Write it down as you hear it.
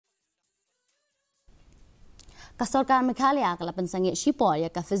Sorkar Meghalaya kala Pynsangeh Shipor ya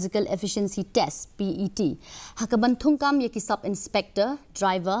ka physical efficiency test P.E.T. Hakaban Thungkam ya ki sub inspector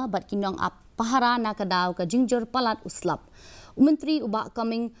driver but ki Nongap Pahara na kadaw ka jingjor palat uslap. Menteri uba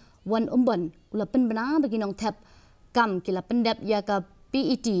coming wan umban ula penbena bagi nong tap kam kila pendap ya ka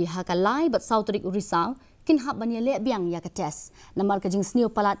P.E.T. haka lai but Sautrik Urisau kin hab banya le biang ya ka test namar ka jing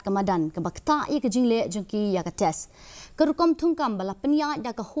snio palat kamadan ka bakta ya ka jing le jengki ya ka test kerukom Thungkam bala penya da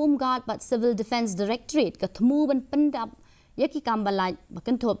ka home guard but civil defense directorate ka thmu ban pendap ya ki kam balai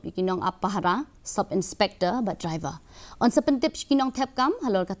bakan thop ki nong Pahara sub inspector but driver on sepentip ki nong thap kam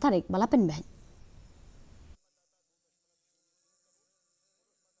halor ka tarik bala penbet.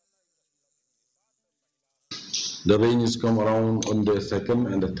 The rain is come around on the 2nd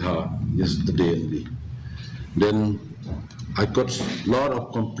and the 3rd yesterday only. Then I got a lot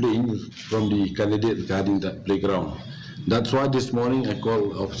of complaints from the candidate regarding that playground. That's why this morning I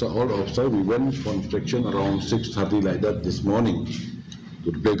called all officers. We went for inspection around 6:30 like that this morning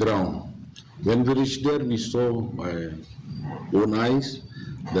to the playground. When we reached there, we saw by own eyes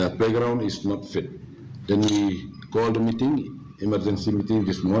the playground is not fit. Then we called a meeting, emergency meeting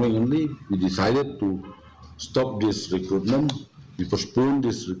this morning only. We decided to stop this recruitment. We postpone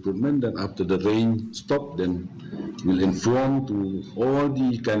this recruitment. Then after the rain stopped, then we'll inform to all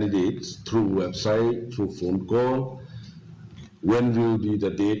the candidates through website, through phone call, when will be the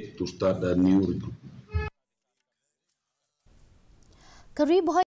date to start a new recruitment.